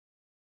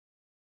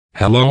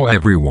Hello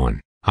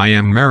everyone, I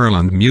am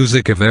Maryland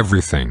Music of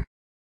Everything.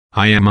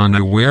 I am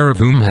unaware of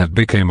whom have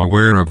become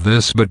aware of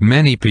this, but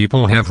many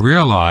people have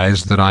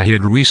realized that I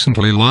had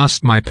recently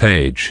lost my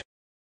page.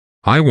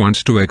 I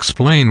want to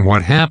explain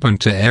what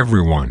happened to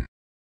everyone.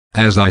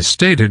 As I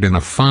stated in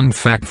a Fun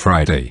Fact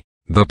Friday,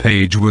 the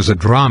page was a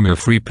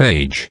drama-free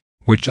page,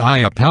 which I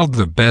upheld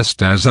the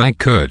best as I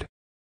could.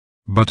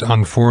 But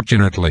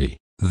unfortunately,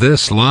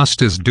 this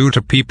loss is due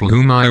to people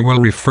whom I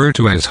will refer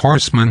to as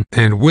horsemen,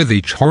 and with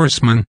each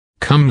horseman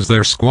comes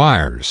their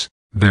squires,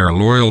 their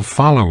loyal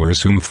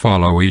followers whom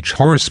follow each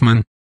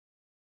horseman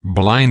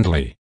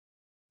blindly.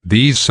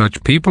 These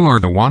such people are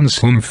the ones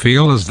whom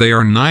feel as they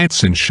are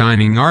knights in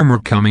shining armor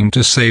coming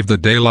to save the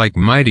day like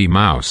Mighty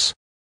Mouse,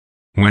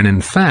 when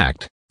in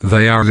fact,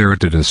 they are there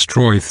to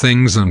destroy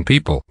things and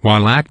people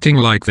while acting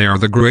like they are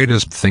the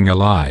greatest thing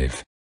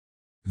alive.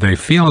 They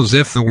feel as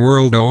if the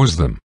world owes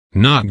them,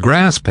 not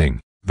grasping,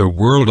 the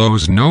world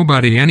owes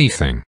nobody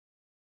anything.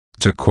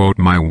 To quote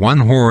my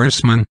one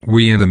horseman,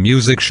 we in the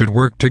music should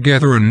work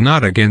together and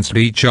not against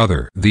each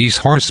other. These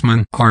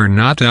horsemen are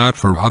not out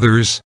for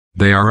others,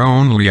 they are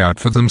only out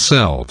for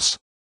themselves.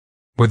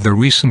 With the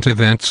recent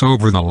events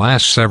over the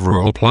last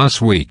several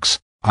plus weeks,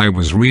 I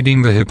was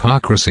reading the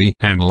hypocrisy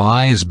and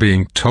lies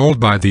being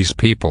told by these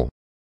people.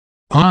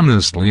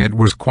 Honestly, it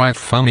was quite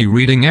funny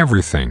reading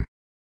everything.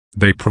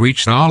 They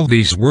preached all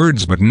these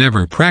words but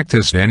never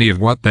practiced any of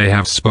what they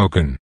have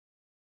spoken.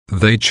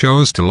 They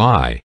chose to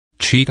lie,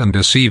 cheat and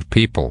deceive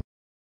people.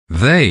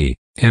 They,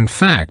 in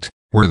fact,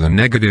 were the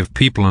negative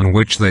people in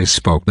which they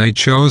spoke they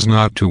chose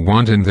not to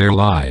want in their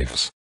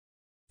lives.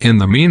 In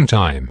the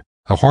meantime,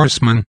 a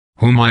horseman,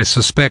 whom I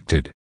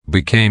suspected,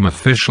 became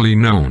officially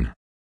known.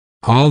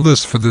 All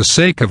this for the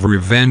sake of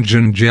revenge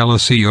and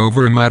jealousy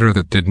over a matter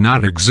that did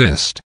not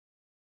exist.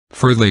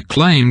 For they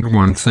claimed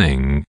one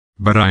thing,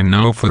 but I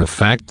know for the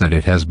fact that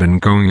it has been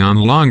going on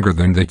longer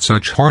than that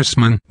such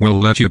horsemen will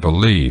let you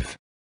believe.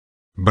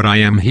 But I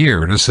am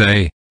here to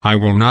say, I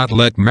will not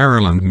let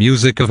Maryland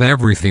Music of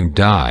Everything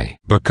die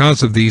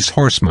because of these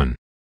horsemen.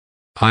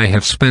 I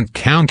have spent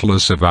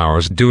countless of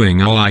hours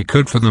doing all I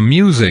could for the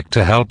music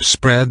to help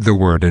spread the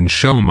word and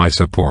show my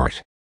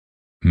support.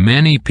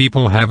 Many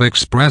people have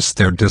expressed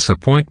their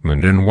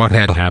disappointment in what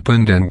had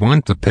happened and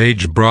want the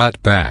page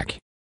brought back.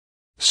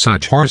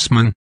 Such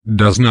horsemen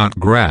does not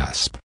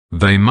grasp.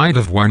 They might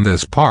have won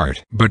this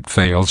part, but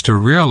fails to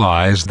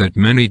realize that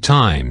many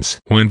times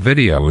when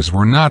videos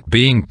were not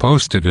being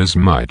posted as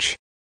much,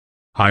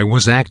 I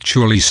was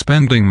actually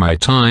spending my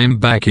time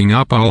backing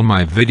up all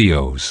my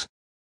videos,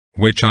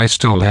 which I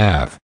still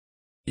have.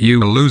 You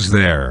lose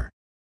there.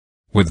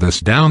 With this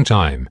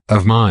downtime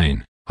of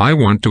mine, I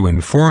want to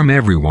inform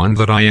everyone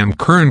that I am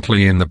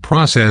currently in the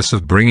process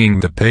of bringing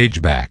the page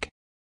back.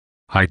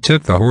 I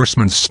took the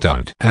horseman's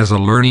stunt as a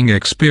learning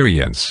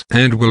experience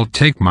and will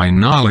take my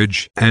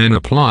knowledge and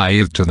apply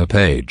it to the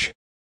page.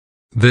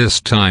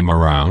 This time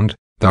around,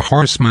 the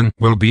horsemen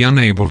will be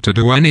unable to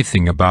do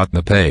anything about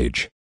the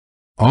page.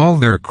 All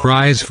their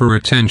cries for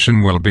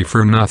attention will be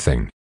for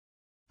nothing.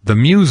 The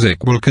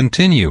music will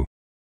continue,